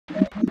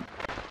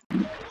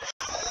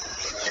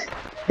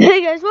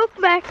guys,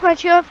 welcome back to my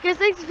channel. Guys,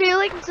 thanks for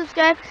like and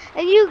subscribe.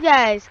 And you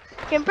guys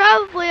can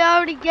probably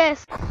already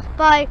guess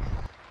by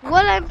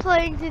what I'm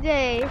playing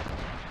today.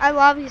 I'm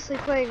obviously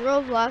playing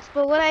Roblox,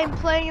 but what I'm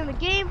playing in the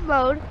game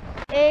mode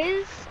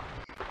is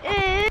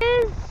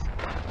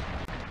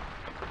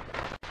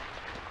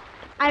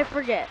I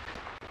forget.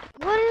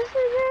 What is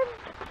it again?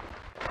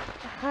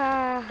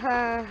 Ha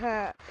ha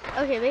ha.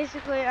 Okay,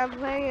 basically I'm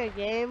playing a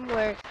game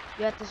where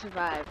you have to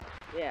survive.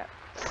 Yeah.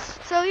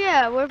 So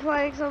yeah, we're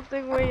playing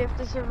something where you have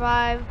to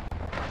survive,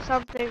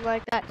 something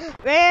like that.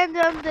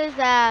 Random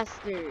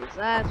disasters.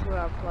 That's what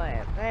I'm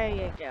playing. There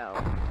you go.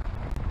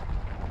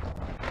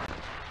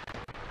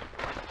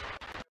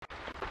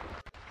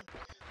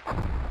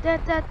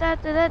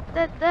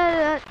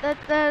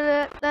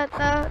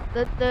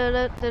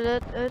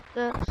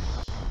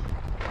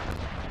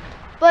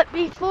 But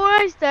before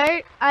I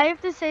start, I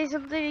have to say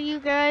something to you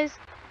guys.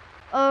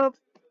 I'm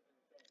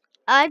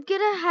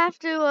gonna have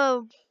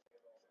to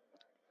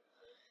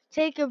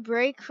take a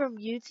break from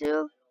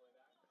YouTube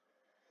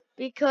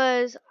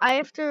because I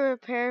have to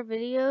repair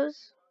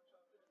videos.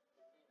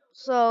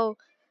 So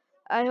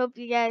I hope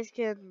you guys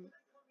can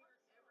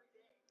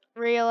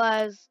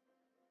realize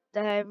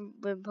that I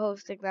haven't been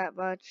posting that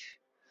much.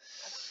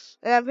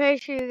 And I'm pretty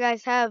sure you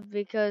guys have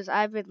because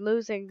I've been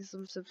losing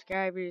some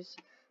subscribers.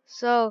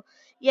 So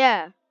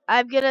yeah,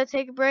 I'm gonna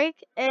take a break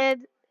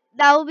and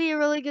that will be a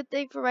really good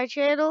thing for my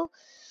channel.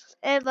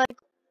 And like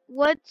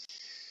once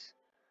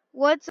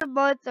a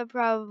month I'm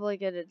probably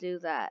gonna do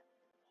that.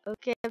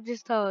 Okay, I'm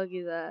just telling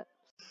you that.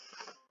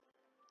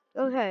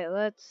 Okay,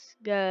 let's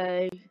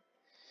go.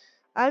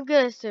 I'm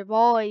gonna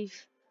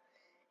survive.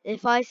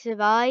 If I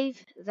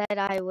survive, then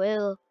I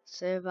will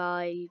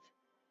survive.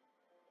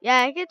 Yeah,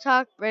 I can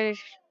talk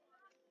British.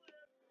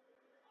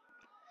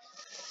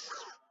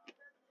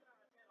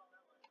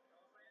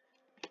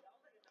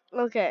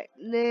 Okay,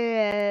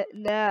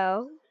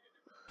 now,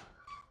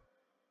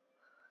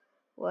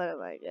 what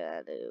am I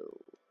gonna do?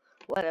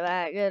 What am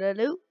I gonna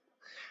do?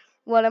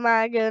 What am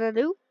I gonna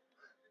do?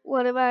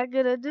 What am I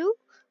gonna do?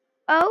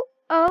 Oh,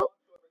 oh.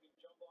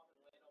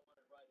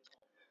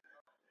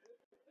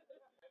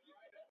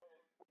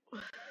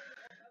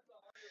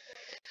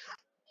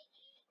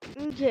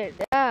 Okay,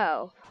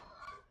 now,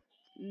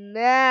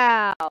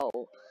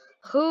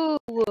 who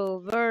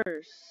will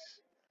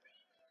verse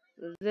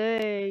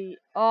the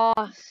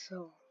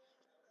awesome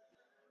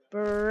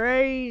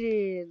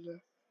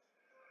Braden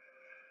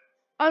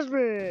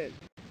Osmond?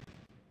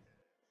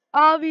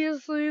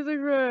 Obviously the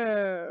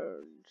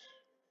ground.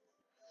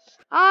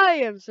 I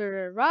am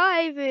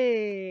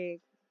surviving.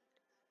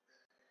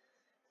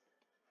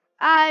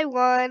 I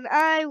won,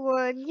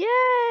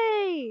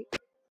 yay!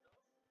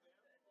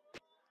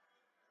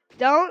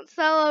 Don't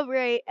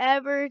celebrate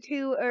ever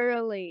too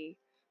early.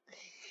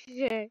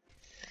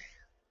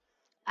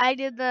 I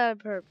did that on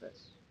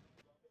purpose.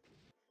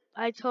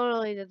 I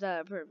totally did that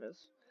on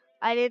purpose.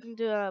 I didn't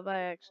do that by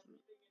accident.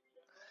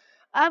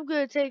 I'm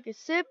gonna take a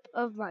sip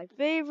of my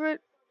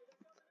favorite.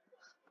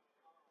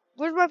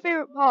 Where's my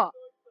favorite pop?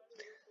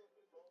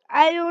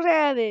 I don't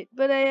have it,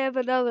 but I have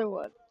another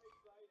one.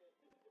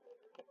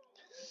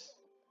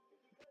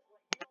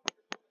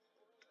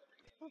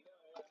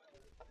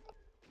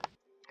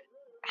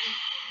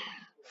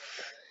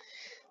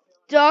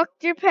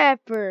 Dr.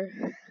 Pepper.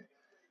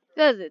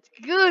 Because it's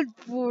good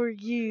for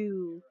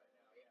you.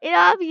 It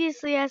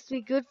obviously has to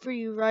be good for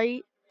you,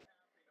 right?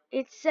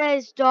 It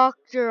says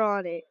doctor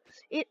on it.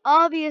 It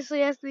obviously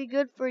has to be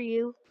good for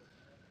you.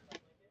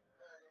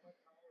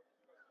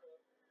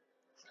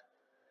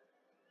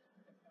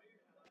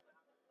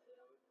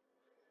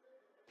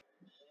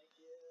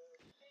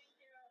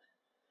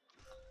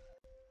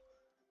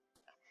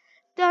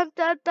 Dun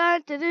dun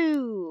dun dun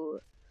doo.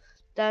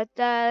 Dun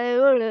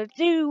dun dun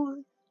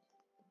doo.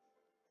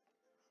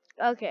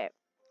 Okay.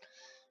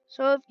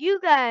 So if you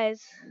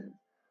guys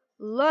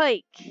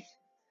like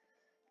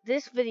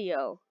this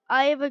video,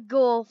 I have a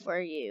goal for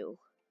you.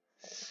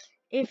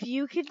 If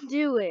you can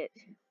do it,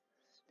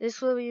 this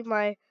will be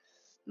my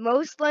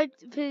most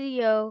liked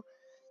video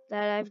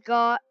that I've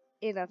got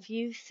in a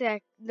few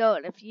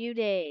in a few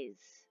days.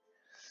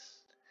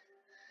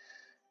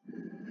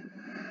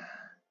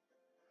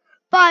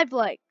 5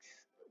 likes.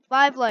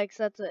 5 likes,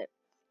 that's it.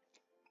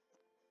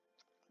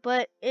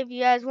 But if you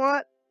guys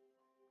want,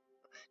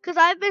 because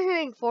I've been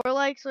hitting 4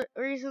 likes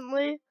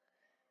recently,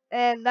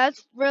 and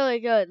that's really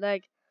good.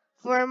 Like,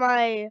 for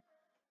my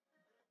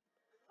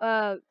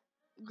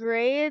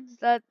grades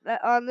that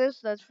on this,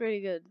 that's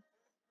pretty good.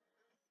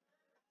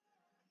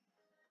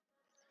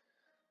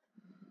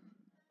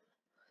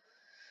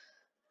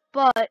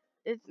 But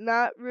it's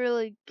not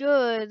really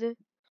good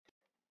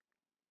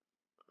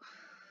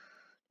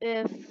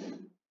if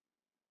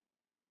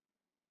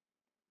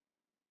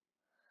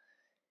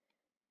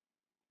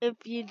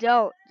you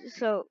don't.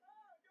 So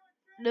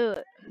do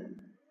it.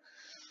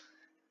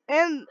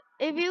 And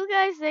if you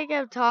guys think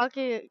I'm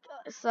talking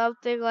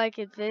something like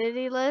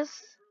Infinity List,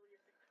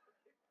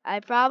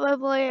 I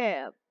probably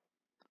am.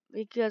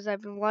 Because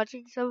I've been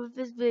watching some of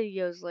his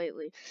videos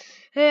lately.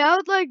 Hey, I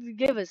would like to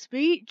give a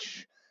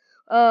speech.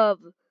 of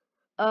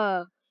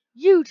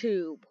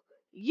YouTube.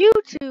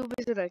 YouTube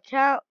is an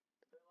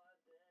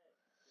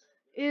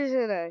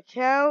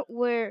account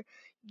where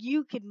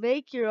you can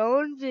make your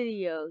own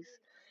videos,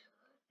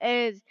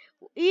 and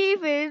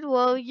even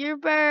while you're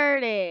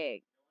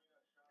burning.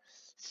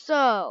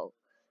 So,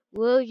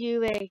 will you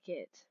make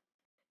it?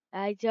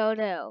 I don't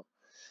know.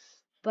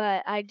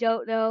 But I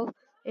don't know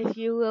if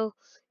you will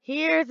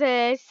hear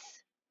this.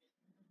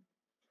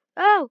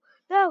 Oh,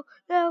 no,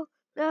 no,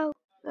 no,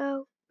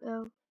 no,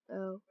 no,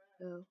 no,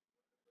 no.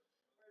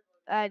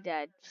 I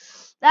died.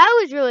 That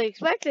was really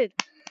expected.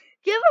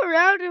 Give a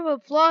round of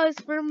applause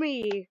for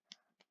me.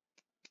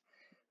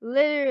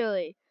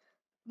 Literally.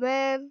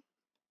 Man.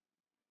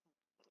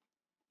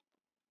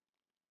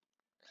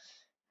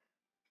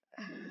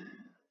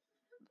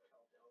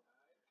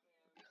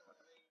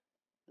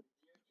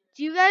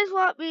 Do you guys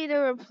want me to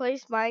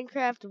replace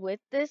Minecraft with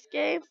this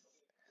game?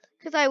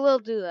 Because I will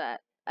do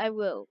that. I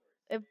will.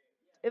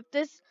 If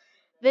this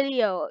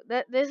video,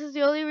 this is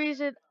the only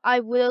reason I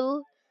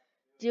will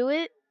do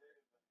it.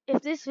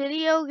 If this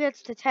video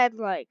gets to 10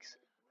 likes,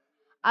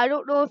 I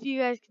don't know if you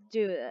guys can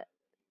do that.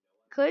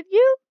 Could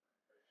you?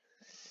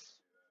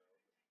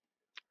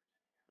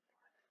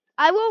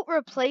 I won't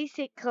replace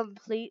it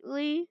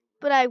completely,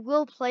 but I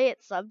will play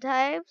it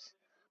sometimes.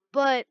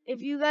 But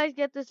if you guys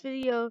get this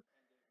video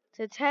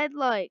to 10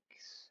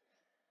 likes,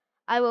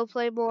 I will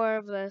play more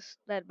of this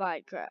than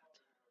Minecraft.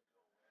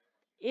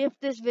 If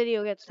this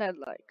video gets 10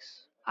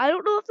 likes. I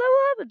don't know if that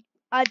will happen.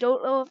 I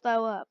don't know if that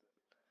will happen.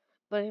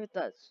 But if it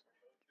does.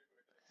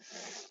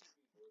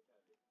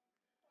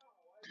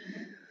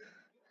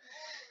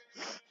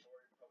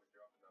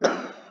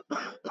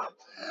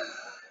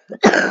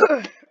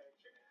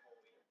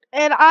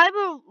 And I'm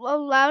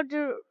allowed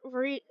to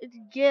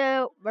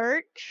get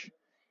merch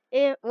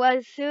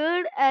as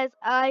soon as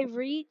I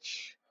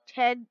reach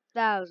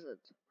 10,000.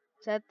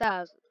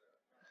 10,000.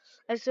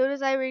 As soon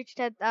as I reach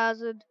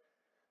 10,000,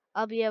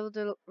 I'll be able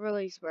to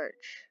release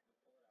merch.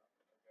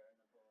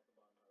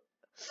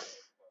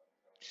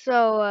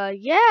 So,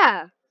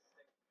 yeah.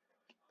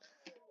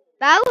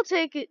 That will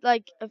take it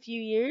like a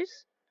few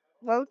years,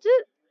 won't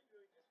it?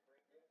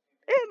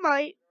 It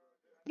might.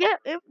 Yeah,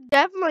 it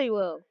definitely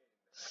will.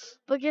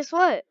 But guess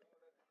what?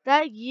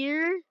 That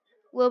year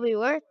will be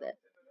worth it.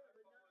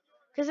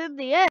 Because in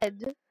the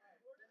end,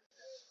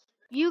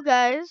 you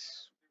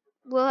guys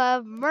will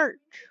have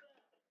merch.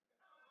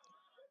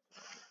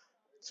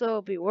 So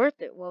it'll be worth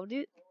it, won't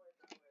it?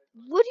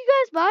 Would you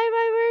guys buy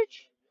my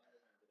merch?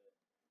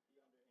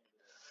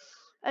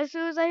 As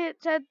soon as I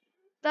hit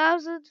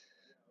 10,000?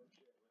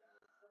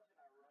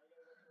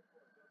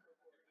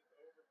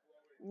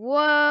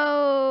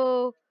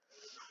 Whoa!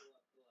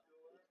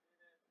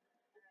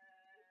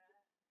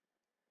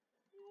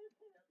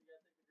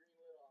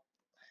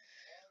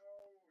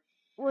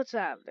 What's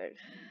happening?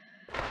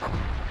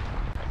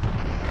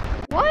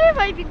 Why have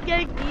I been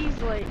getting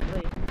these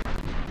lately?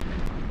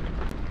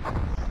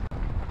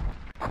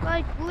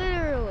 Like,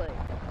 literally.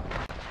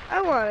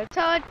 I want to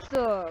touch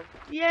them.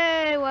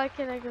 Yay, why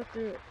can't I go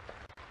through it?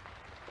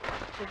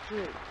 Go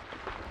through it.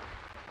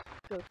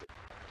 Go through.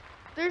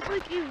 There's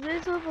like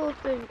invisible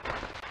thing.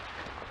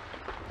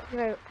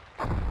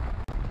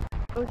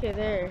 Okay,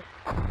 there.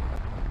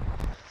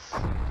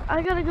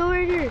 I gotta go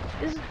right here.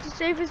 This is the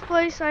safest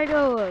place I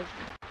know of.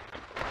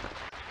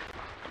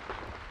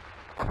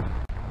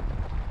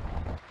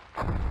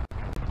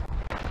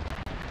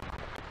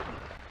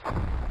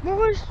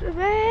 More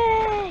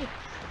space!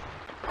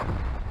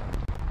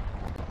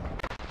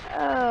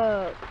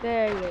 Oh,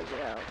 there you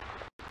go.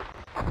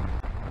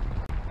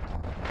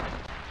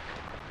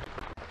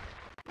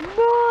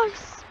 More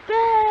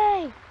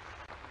space!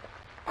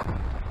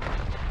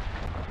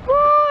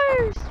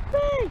 More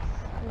space!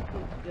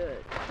 Okay,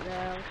 good.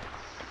 Now,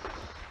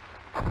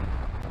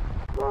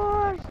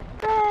 more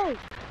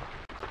space!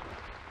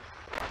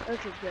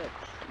 Okay, good.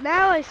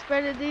 Now I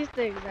spreaded these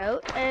things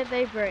out, and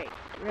they break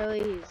really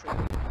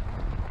easily.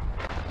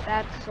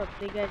 That's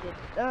something I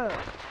didn't know.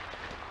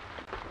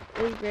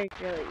 They break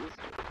really easily.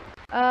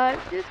 I'm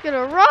just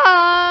gonna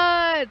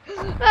run!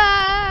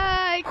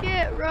 Ah, I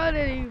can't run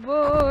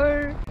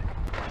anymore.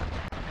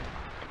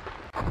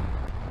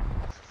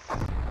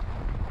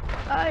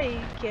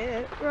 I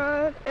can't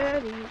run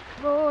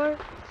anymore.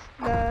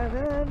 Na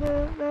na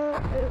na na.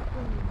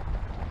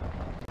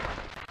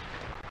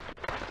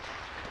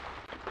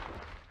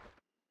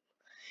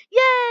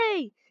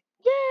 Yay!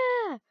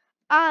 Yeah!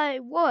 I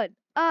won!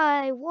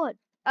 I won!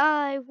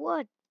 I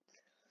won!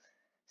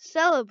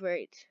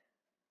 Celebrate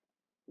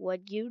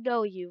when you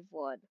know you've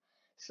won.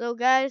 So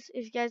guys,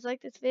 if you guys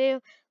like this video,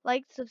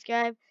 like,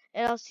 subscribe,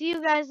 and I'll see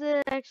you guys in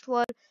the next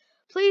one.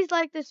 Please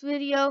like this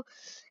video,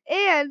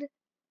 and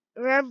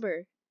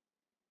remember,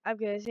 I'm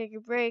gonna take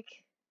a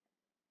break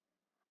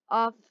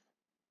off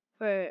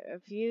for a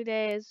few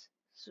days.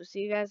 So see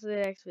you guys in the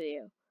next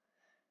video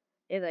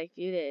in like a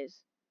few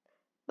days.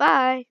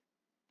 Bye!